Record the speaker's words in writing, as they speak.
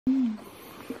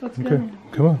Let's go.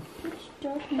 Come on.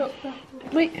 Oh,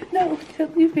 wait, no,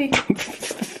 don't leave me.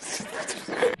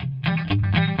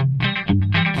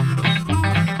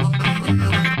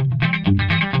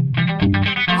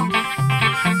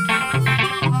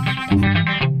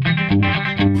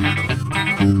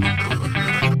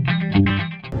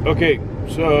 Okay,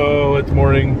 so it's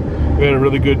morning. We had a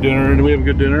really good dinner. Did we have a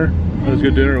good dinner? That was a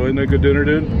good dinner. Wasn't that a good dinner,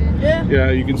 dude? Yeah.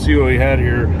 Yeah, you can see what we had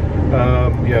here.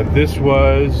 Yeah, this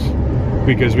was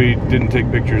because we didn't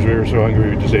take pictures. We were so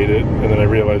hungry, we just ate it. And then I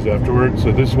realized afterwards.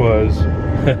 So this was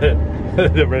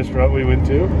the restaurant we went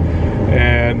to.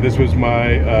 And this was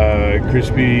my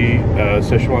crispy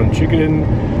Szechuan chicken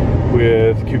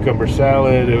with cucumber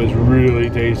salad. It was really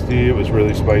tasty. It was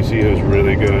really spicy. It was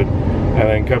really good. And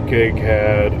then Cupcake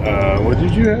had, what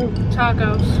did you have?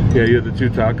 Tacos. Yeah, you had the 2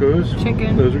 tacos.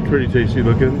 Chicken. Those are pretty tasty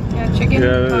looking. Yeah, chicken. Yeah,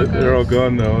 tacos. they're all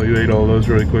gone though. You ate all those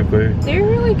really quickly. They're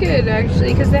really good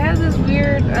actually, because they had this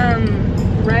weird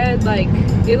red, like,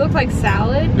 it looked like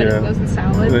salad, but it wasn't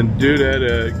salad. And then dude had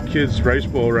a kid's rice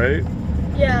bowl, right?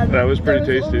 Yeah. That was pretty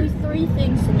tasty. There was only 3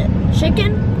 things in it.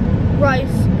 Chicken,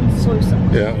 rice, and soy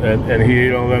sauce. Yeah, and he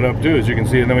ate all that up too, as you can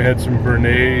see. And then we had some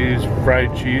Bernays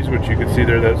fried cheese, which you can see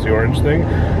there, that's the orange thing.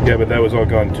 Yeah, but that was all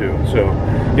gone too. So,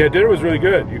 yeah, dinner was really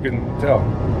good, you can tell.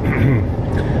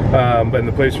 And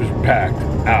the place was packed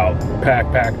out.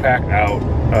 Packed out.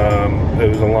 There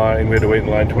was a line, we had to wait in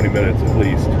line 20 minutes at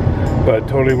least. But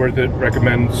totally worth it,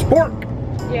 recommend Spork.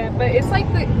 Yeah, but it's like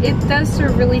it does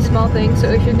serve really small things, so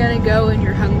if you're gonna go and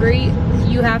you're hungry,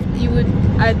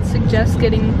 I'd suggest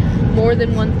getting more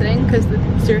than one thing, because the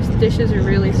dishes are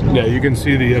really small. Yeah, you can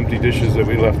see the empty dishes that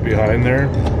we left behind there.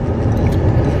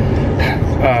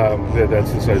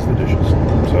 That's the size of the dishes.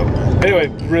 So, anyway,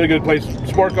 really good place.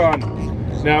 Spork on.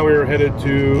 Now we're headed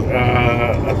to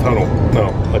a tunnel. No,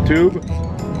 a tube,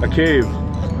 a cave,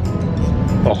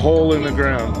 a hole in the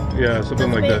ground. Yeah,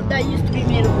 something like that. That used to be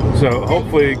made of wood. So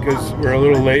hopefully, because we're a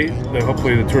little late, then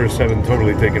hopefully the tourists haven't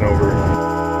totally taken over.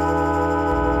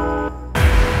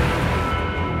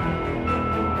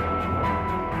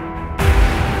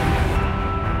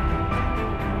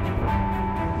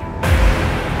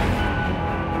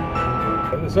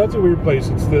 So that's a weird place.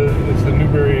 It's the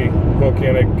Newberry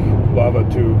volcanic lava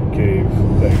tube cave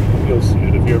thing. You'll see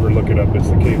it if you ever look it up. It's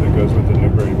the cave that goes with the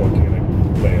Newberry volcanic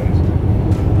lands.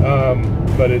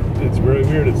 But it's very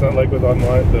weird. It's not like what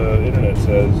online the internet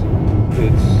says.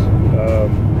 It's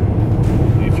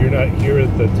if you're not here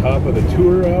at the top of the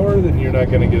tour hour, then you're not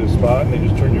going to get a spot, and they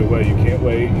just turn you away. You can't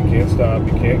wait. You can't stop.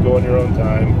 You can't go on your own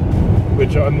time.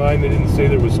 Which online they didn't say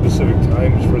there was specific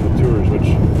times for the tours, which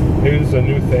maybe this is a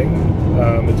new thing.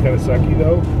 It's kind of sucky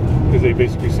though, because they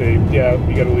basically say, yeah,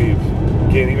 you got to leave. You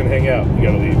can't even hang out. You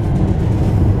got to leave.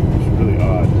 It's really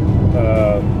odd.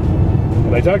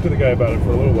 And I talked to the guy about it for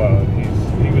a little while,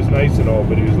 and he was nice and all,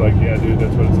 but he was like, yeah, dude,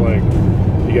 that's what it's like.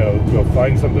 You gotta go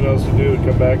find something else to do and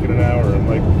come back in an hour. I'm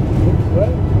like, what?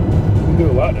 You can do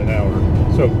a lot in an hour.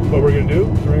 So what we're gonna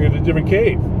do is we're gonna go to a different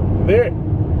cave. There.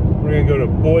 We're gonna go to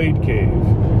Boyd Cave,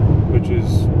 which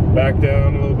is back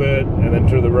down a little bit and then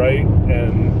to the right,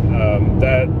 and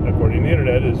that, according to the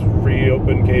internet, is free,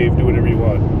 open cave, do whatever you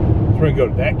want. So we're gonna go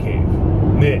to that cave.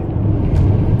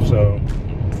 So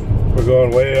we're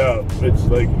going way out. It's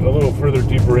like a little further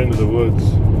deeper into the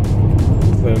woods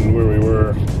than where we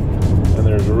were, and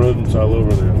there's rodents all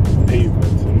over the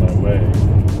pavements in my way.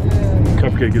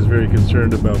 Cupcake is very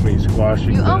concerned about me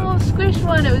squashing You them. almost squished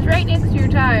one. It was right next to your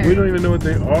tire. We don't even know what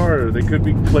they are. They could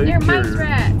be plague They're mice carriers.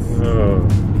 rats. Oh,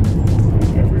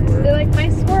 everywhere. They're like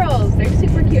mice squirrels. They're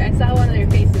super cute. I saw one of their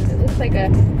faces. It looks like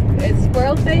a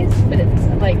squirrel face, but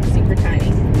it's like super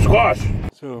tiny. Squash!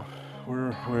 So,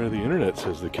 we're where the internet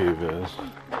says the cave is.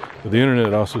 But the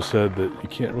internet also said that you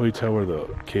can't really tell where the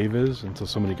cave is until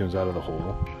somebody comes out of the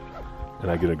hole. And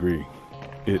I could agree.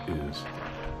 It is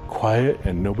quiet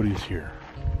and nobody's here.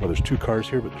 Well, there's 2 cars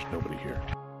here, but there's nobody here.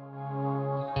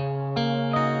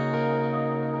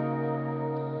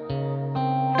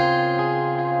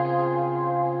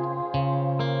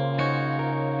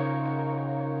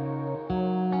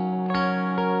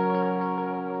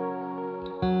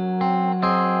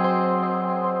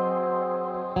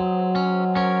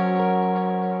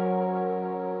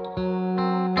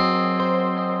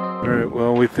 Alright,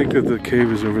 well, we think that the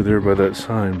cave is over there by that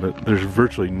sign, but there's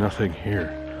virtually nothing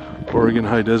here. Oregon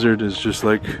High Desert is just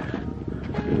like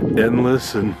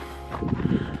endless, and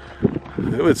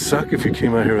it would suck if you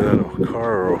came out here without a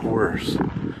car or a horse.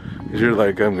 Because you're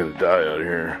like, I'm gonna die out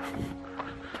here.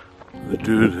 The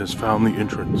dude has found the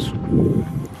entrance,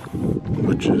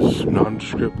 which is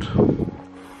nondescript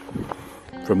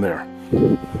from there.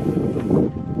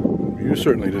 You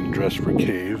certainly didn't dress for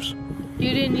caves.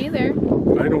 You didn't either.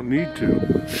 I don't need to.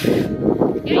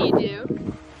 Yeah, you do.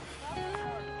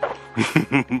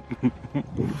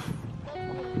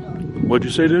 What'd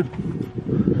you say, dude?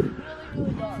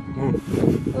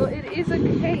 Well, it is a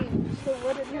cave, so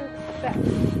what did you expect?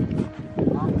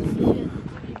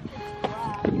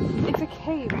 It's a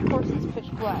cave, of course it's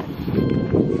pitch black.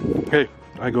 Hey,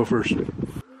 I go first.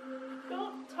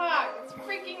 Don't talk, it's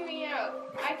freaking me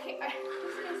out. I can't,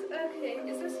 okay,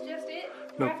 is this just it?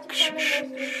 No, shh.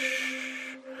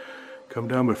 Come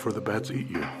down before the bats eat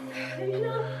you. No,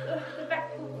 the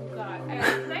back, oh god.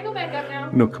 Can I go back up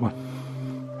now? No, come on.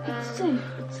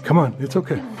 Come on, it's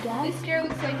okay. This stair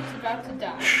looks like it's about to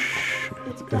die.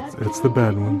 It's the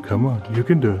bad one. Come on, you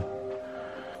can do it.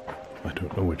 I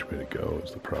don't know which way to go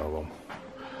is the problem.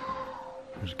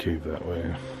 There's a cave that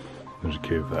way. There's a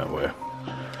cave that way.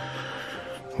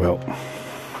 Well,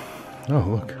 oh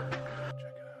look. Check it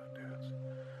out, dudes.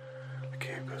 The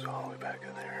cave goes all the way back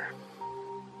in there.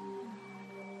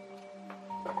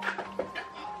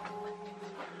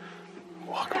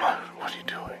 Oh, come on. What are you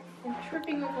doing? I'm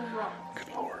tripping over rocks.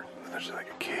 Good lord. There's like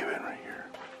a cave in right here.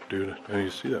 Dude, I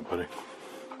need to see that, buddy.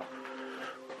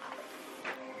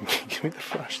 Give me the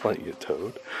flashlight, you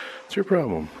toad. What's your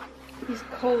problem? He's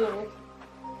cold.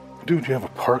 Dude, you have a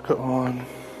parka on.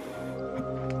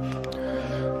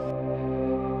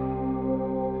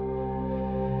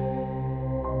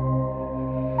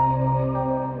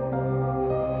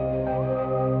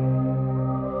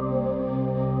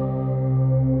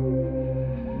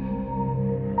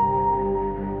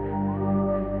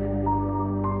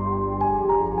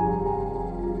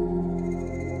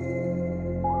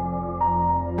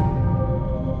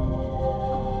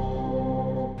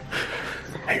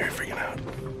 Hey, are you freaking out?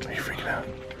 Are you freaking out?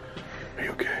 Are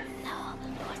you okay? No,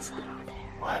 it's not over there.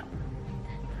 What?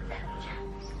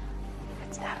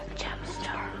 It's not a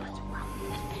gemstone. What's wrong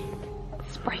with me?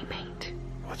 Spray paint.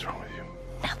 What's wrong with you?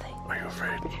 Nothing. Are you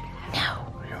afraid?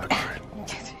 No. Are you afraid?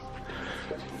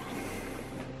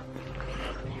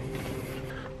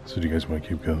 So do you guys want to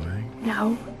keep going?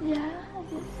 No. Yeah.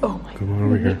 Oh my god. Come on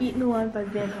over here. Eaten alive by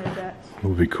vampire bats. It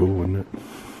would be cool, wouldn't it?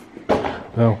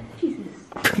 Oh. Jesus.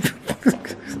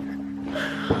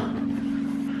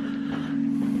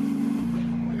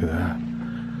 Look at that.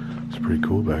 It's pretty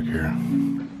cool back here.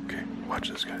 Okay, watch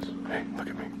this, guys. Hey, look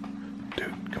at me.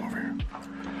 Dude, come over here.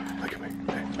 Look at me.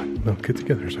 Hey, no, get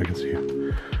together so I can see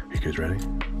you. Are you guys ready?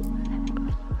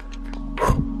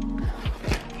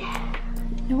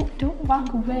 No, don't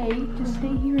walk away. Just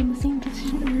stay here in the same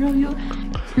position until you.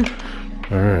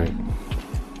 Alright.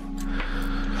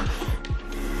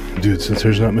 Dude, since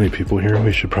there's not many people here,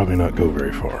 we should probably not go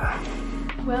very far.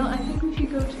 Well, I think we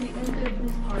should go to the end of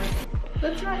this part.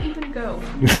 Let's not even go.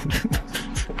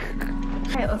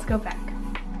 Alright, let's go back.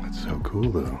 That's so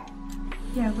cool, though.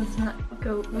 Yeah, let's not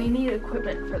go. We need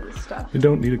equipment for this stuff. We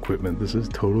don't need equipment. This is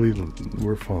totally,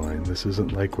 we're fine. This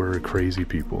isn't like we're crazy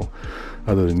people,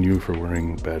 other than you for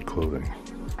wearing bad clothing.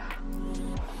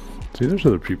 See, there's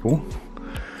other people.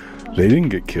 They didn't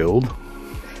get killed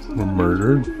or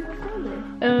murdered.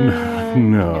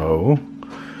 No.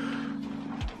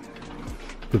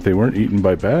 But they weren't eaten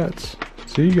by bats.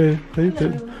 See, you guys,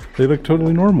 they look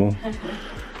totally normal. We're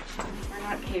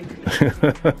not cave.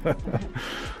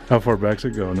 How far back's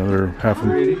it go? Another half a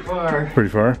Pretty far. Pretty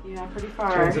far? Yeah, pretty In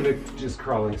far. terms of it just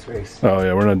crawling space. Oh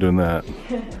yeah, we're not doing that.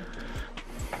 Is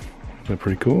that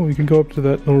pretty cool? You can go up to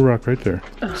that little rock right there.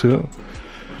 See that?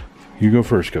 You go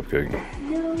first, Cupcake.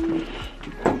 No.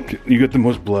 You get the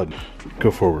most blood.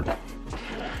 Go forward.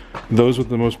 Those with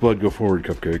the most blood go forward,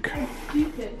 Cupcake.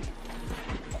 Stupid.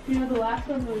 You know, the last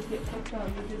one was get picked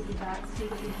on because the bat stayed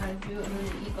behind you and then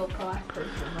the eagle collapsed for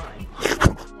mine.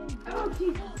 Oh,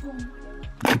 Jesus.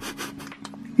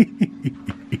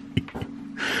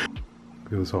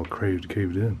 It was all caved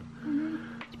in.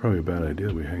 It's probably a bad idea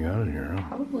we hang out in here, huh?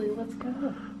 Probably, let's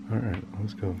go. Alright,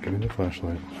 let's go. Give me the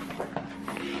flashlight.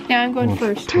 Yeah, I'm going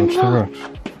first. Watch the rocks.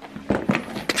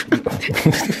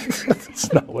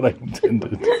 That's not what I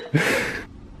intended.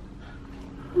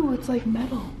 Ooh, it's like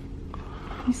metal.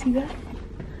 You see that?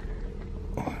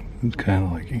 It's kind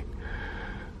of like...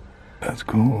 That's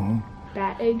cool, huh?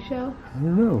 Bat eggshell? I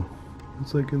don't know.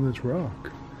 It's like in this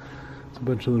rock. It's a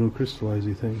bunch of little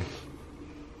crystallizey things.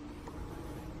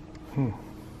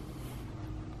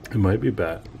 It might be a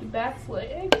bat. Do bats lay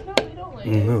eggs? No, they don't lay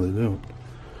eggs. No, they don't.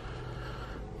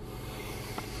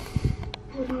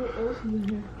 What are else in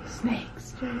here?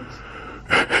 Snakes, James.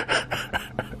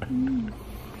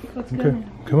 Let's go. Okay,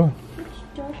 come on.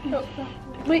 Oh,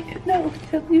 wait, no,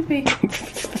 don't leave me.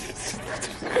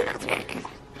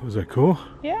 Was that cool?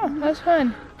 Yeah, that was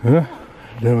fun. Huh?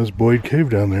 That was Boyd Cave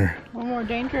down there. One more more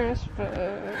dangerous,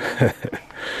 but...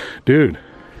 Dude,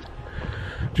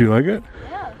 do you like it?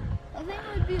 Yeah, I think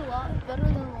it would be a lot better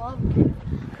than a lava cave.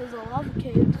 Because a lava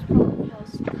cave probably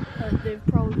has, they've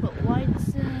probably put lights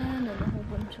in and a whole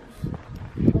bunch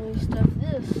of other stuff.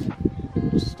 This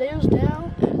just stairs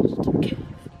down and it's just a cave.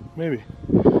 Maybe.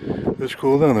 It's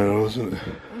cool down there, though, isn't it?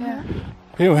 Yeah.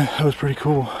 Anyway, that was pretty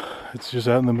cool. It's just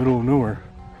out in the middle of nowhere.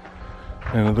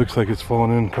 And it looks like it's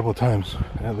fallen in a couple of times,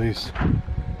 at least.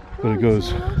 But it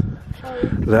goes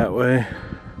that way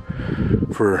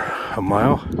for a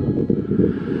mile.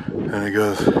 And it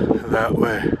goes that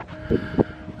way.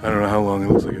 I don't know how long.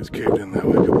 It looks like it's caved in that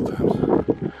way a couple of times.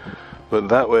 But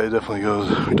that way it definitely goes.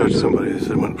 We talked to somebody that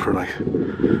said it went for like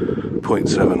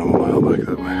 0.7 of a mile back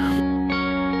that way.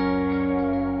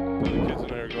 The kids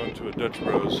and I are going to a Dutch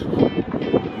Bros.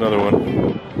 Another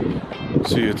one.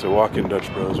 See, it's a walk-in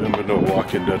Dutch Bros. We haven't been to a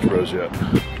walk-in Dutch Bros yet.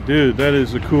 Dude, that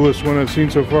is the coolest one I've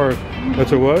seen so far.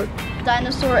 That's a what?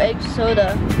 Dinosaur egg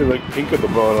soda. They're like pink at the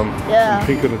bottom. Yeah. And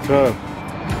pink at the top.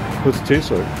 What's it taste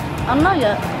like? I don't know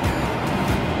yet.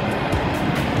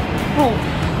 Oh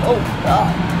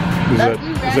God.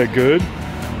 Is that good?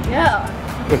 Yeah.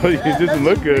 It doesn't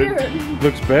look good. Weird. It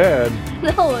looks bad.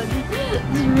 No,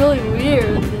 it's really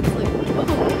weird. It's like,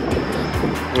 whoa.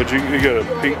 What you got a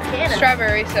pink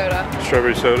Strawberry soda.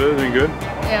 strawberry soda? Anything good?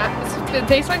 Yeah, it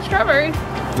tastes like strawberry.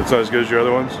 It's not as good as your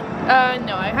other ones?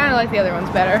 No, I kind of like the other ones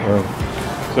better. Oh.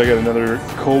 So I got another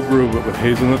cold brew, but with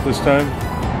hazelnut this time.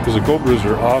 Because the cold brews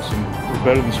are awesome. They're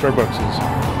better than Starbucks's.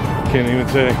 Can't even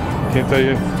say. Can't tell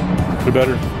you. They're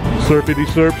better. Slurpity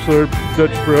slurp slurp.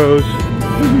 Dutch Bros.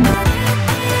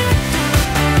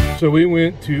 So we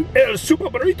went to El Super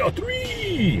Burrito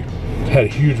III. Had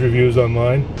huge reviews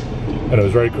online. And it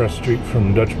was right across the street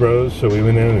from Dutch Bros. So we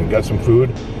went in and got some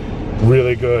food.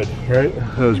 Really good, right?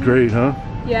 That was great, huh?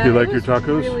 Yeah. You like your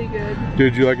tacos? Really good.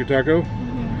 Did you like your taco?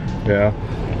 Mm-hmm. Yeah.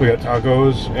 We got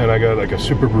tacos, and I got like a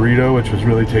super burrito, which was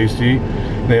really tasty.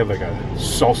 They have like a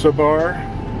salsa bar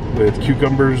with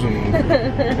cucumbers and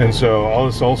and so all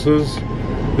the salsas.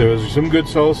 There was some good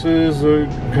salsas,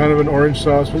 kind of an orange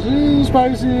sauce was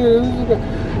spicy.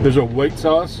 There's a white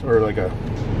sauce or like a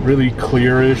really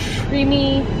clearish,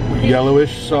 Creamy.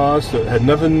 yellowish sauce that had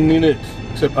nothing in it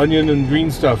except onion and green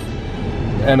stuff.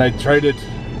 And I tried it,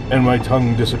 and my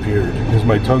tongue disappeared because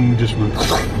my tongue just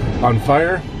was on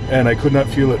fire. And I could not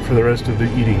feel it for the rest of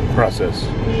the eating process.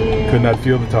 Yeah. Could not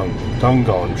feel the tongue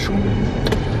gone. It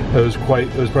was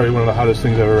probably one of the hottest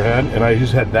things I've ever had. And I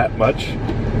just had that much,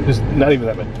 just not even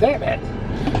that much, damn it.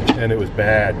 And it was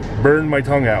bad. Burned my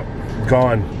tongue out,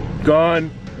 gone.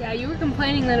 Yeah, you were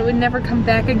complaining that it would never come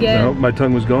back again. No, my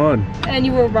tongue was gone. And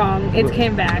you were wrong, it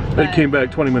came back. But... It came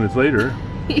back 20 minutes later.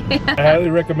 Yeah. I highly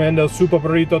recommend El Super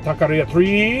Burrito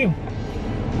III.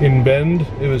 In Bend,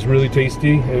 it was really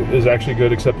tasty. It was actually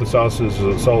good, except the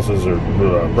salsas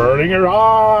are burning your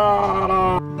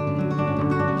heart.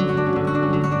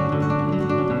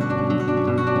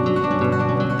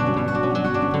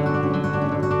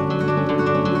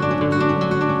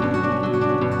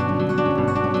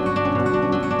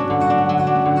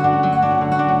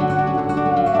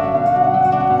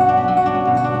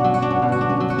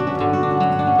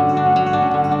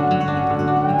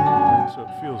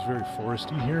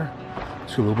 Here.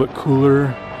 It's a little bit cooler.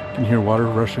 You can hear water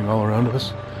rushing all around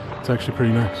us. It's actually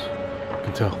pretty nice. You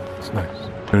can tell. It's nice.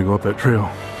 I'm gonna go up that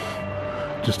trail.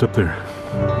 Just up there.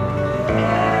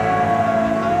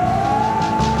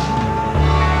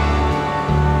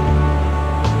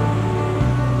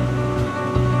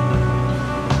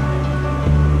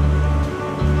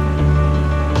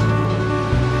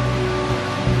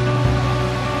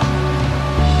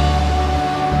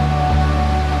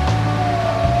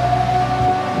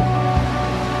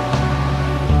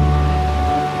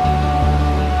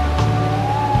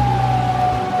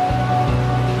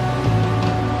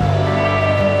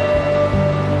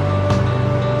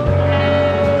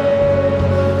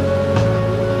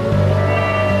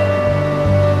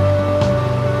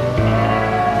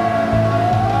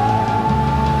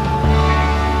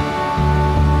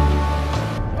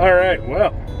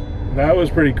 Well, that was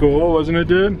pretty cool, wasn't it,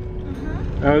 dude?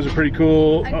 That was a pretty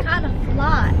cool... I caught a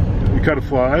fly. You caught a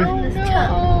fly?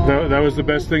 Oh, no. That was the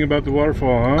best thing about the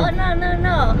waterfall, huh? Oh, no.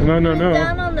 No.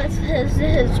 Down on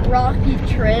his rocky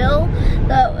trail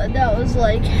that was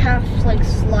like half like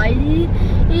slidey,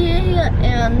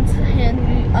 and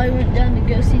I went down to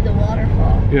go see the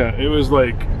waterfall. Yeah, it was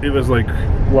like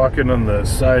walking on the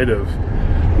side of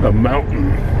a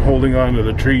mountain, holding on to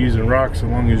the trees and rocks as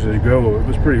long as they go. It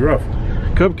was pretty rough.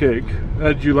 Cupcake,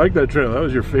 did you like that trail? That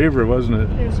was your favorite, wasn't it?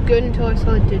 It was good until I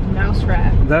saw the mouse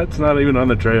rat. That's not even on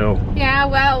the trail. Yeah,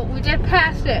 well, we just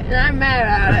passed it, and I'm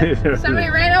mad at it.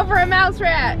 Somebody ran over a mouse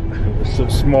rat. It's a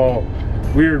small,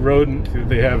 weird rodent that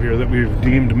they have here that we've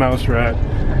deemed mouse rat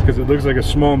because it looks like a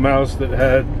small mouse that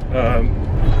had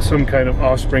some kind of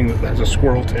offspring that has a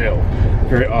squirrel tail.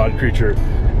 Very odd creature.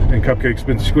 And Cupcake's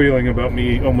been squealing about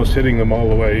me almost hitting them all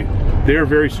the way. They're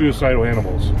very suicidal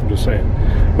animals, I'm just saying.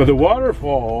 But the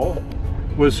waterfall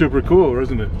was super cool,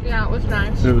 wasn't it? Yeah, it was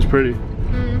nice. It was pretty.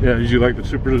 Yeah, did you like the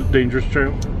super dangerous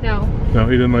trail? No. No,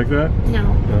 you didn't like that?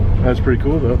 No. No. That's pretty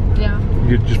cool though. Yeah.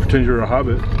 You could just pretend you're a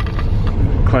hobbit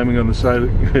climbing on the side.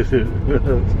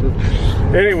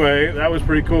 Anyway, that was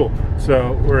pretty cool.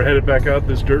 So we're headed back out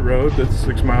this dirt road that's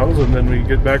 6 miles, and then we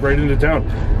get back right into town.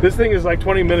 This thing is like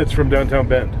 20 minutes from downtown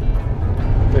Bend.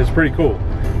 It's pretty cool.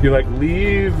 You like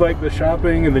leave like the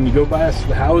shopping, and then you go past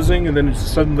the housing, and then it's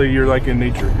suddenly you're like in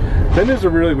nature. Bend is a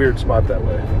really weird spot that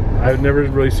way. I've never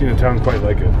really seen a town quite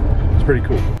like it. It's pretty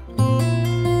cool.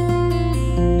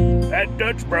 At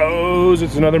Dutch Bros,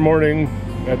 it's another morning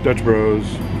at Dutch Bros.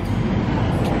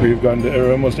 We've gone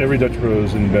to almost every Dutch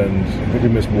Bros in Bend. I think we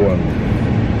missed one.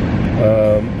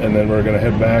 And then we're gonna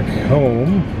head back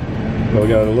home. Well, we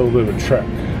got a little bit of a trek,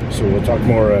 so we'll talk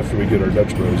more after we get our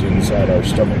Dutch Bros inside our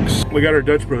stomachs. We got our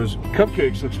Dutch Bros.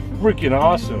 Cupcakes looks freaking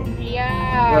awesome.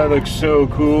 Yeah. That looks so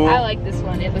cool. I like this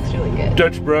one. It looks really good.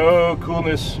 Dutch Bro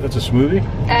coolness. That's a smoothie?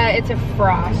 It's a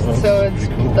frost, Oh, so it's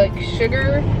pretty cool. like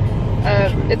sugar.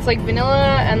 It's like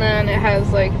vanilla, and then it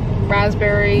has like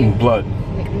raspberry. Blood.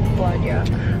 Blood, yeah.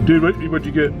 Dude, what'd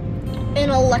you get? An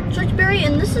electric berry,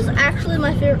 and this is actually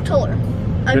my favorite color.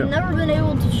 I've never been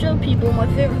able to show people my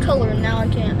favorite color, and now I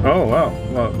can. Oh, wow.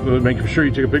 Well, make sure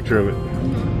you take a picture of it.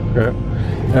 Okay.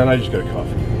 And I just got a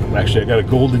coffee. Actually, I got a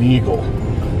Golden Eagle,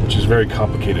 which is very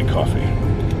complicated coffee.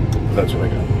 That's what I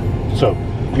got. So,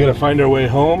 we gotta find our way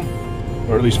home,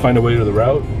 or at least find a way to the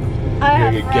route. I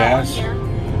have Get gas,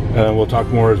 and we'll talk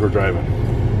more as we're driving.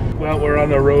 Well, we're on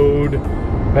the road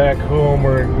back home.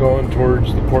 We're going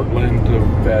towards the Portland of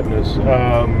badness.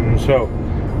 So,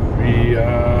 we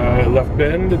left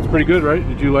Bend. It's pretty good, right?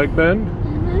 Did you like Bend?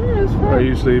 It was fun. Are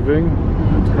you sleeping?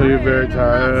 Are you very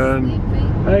tired?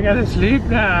 I gotta sleep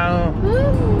now.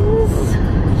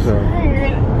 So,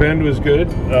 Bend was good.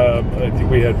 I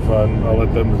think we had fun. I'll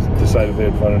let them decide if they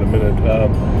had fun in a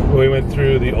minute. We went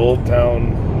through the old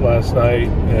town last night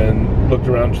and looked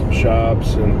around some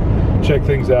shops and checked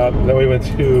things out. And then we went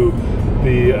to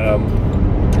the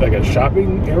like a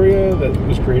shopping area that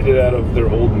was created out of their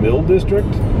old mill district,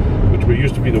 which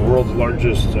used to be the world's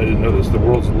largest, I didn't know this, the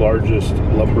world's largest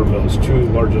lumber mills, 2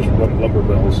 largest lumber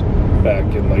mills back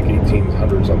in like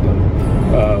 1800 something.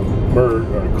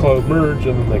 Merged,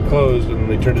 and then they closed, and then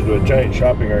they turned into a giant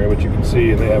shopping area, which you can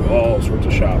see, and they have all sorts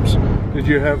of shops. Did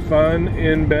you have fun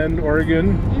in Bend,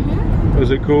 Oregon?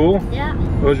 Was it cool? Yeah.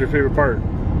 What was your favorite part?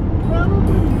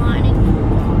 Probably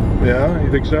mining. Yeah,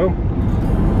 you think so?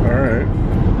 Alright.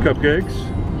 Cupcakes?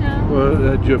 Yeah. Well,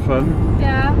 did you have fun?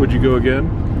 Yeah. Would you go again?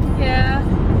 Yeah.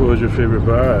 What was your favorite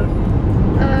part?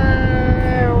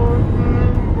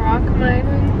 Rock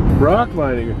mining. Rock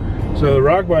mining. So the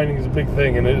rock mining is a big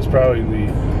thing, and it is probably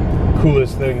the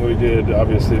coolest thing we did.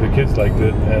 Obviously, the kids liked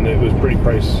it, and it was pretty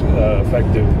price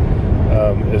effective.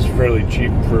 It's fairly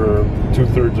cheap for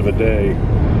 2/3 of a day.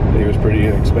 It was pretty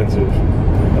inexpensive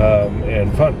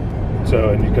and fun. So,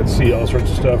 and you could see all sorts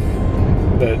of stuff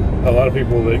that a lot of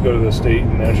people that go to the state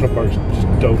and national parks just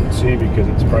don't see because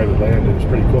it's private land. It was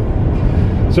pretty cool.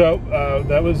 So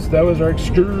that was our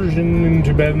excursion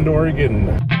into Bend, Oregon.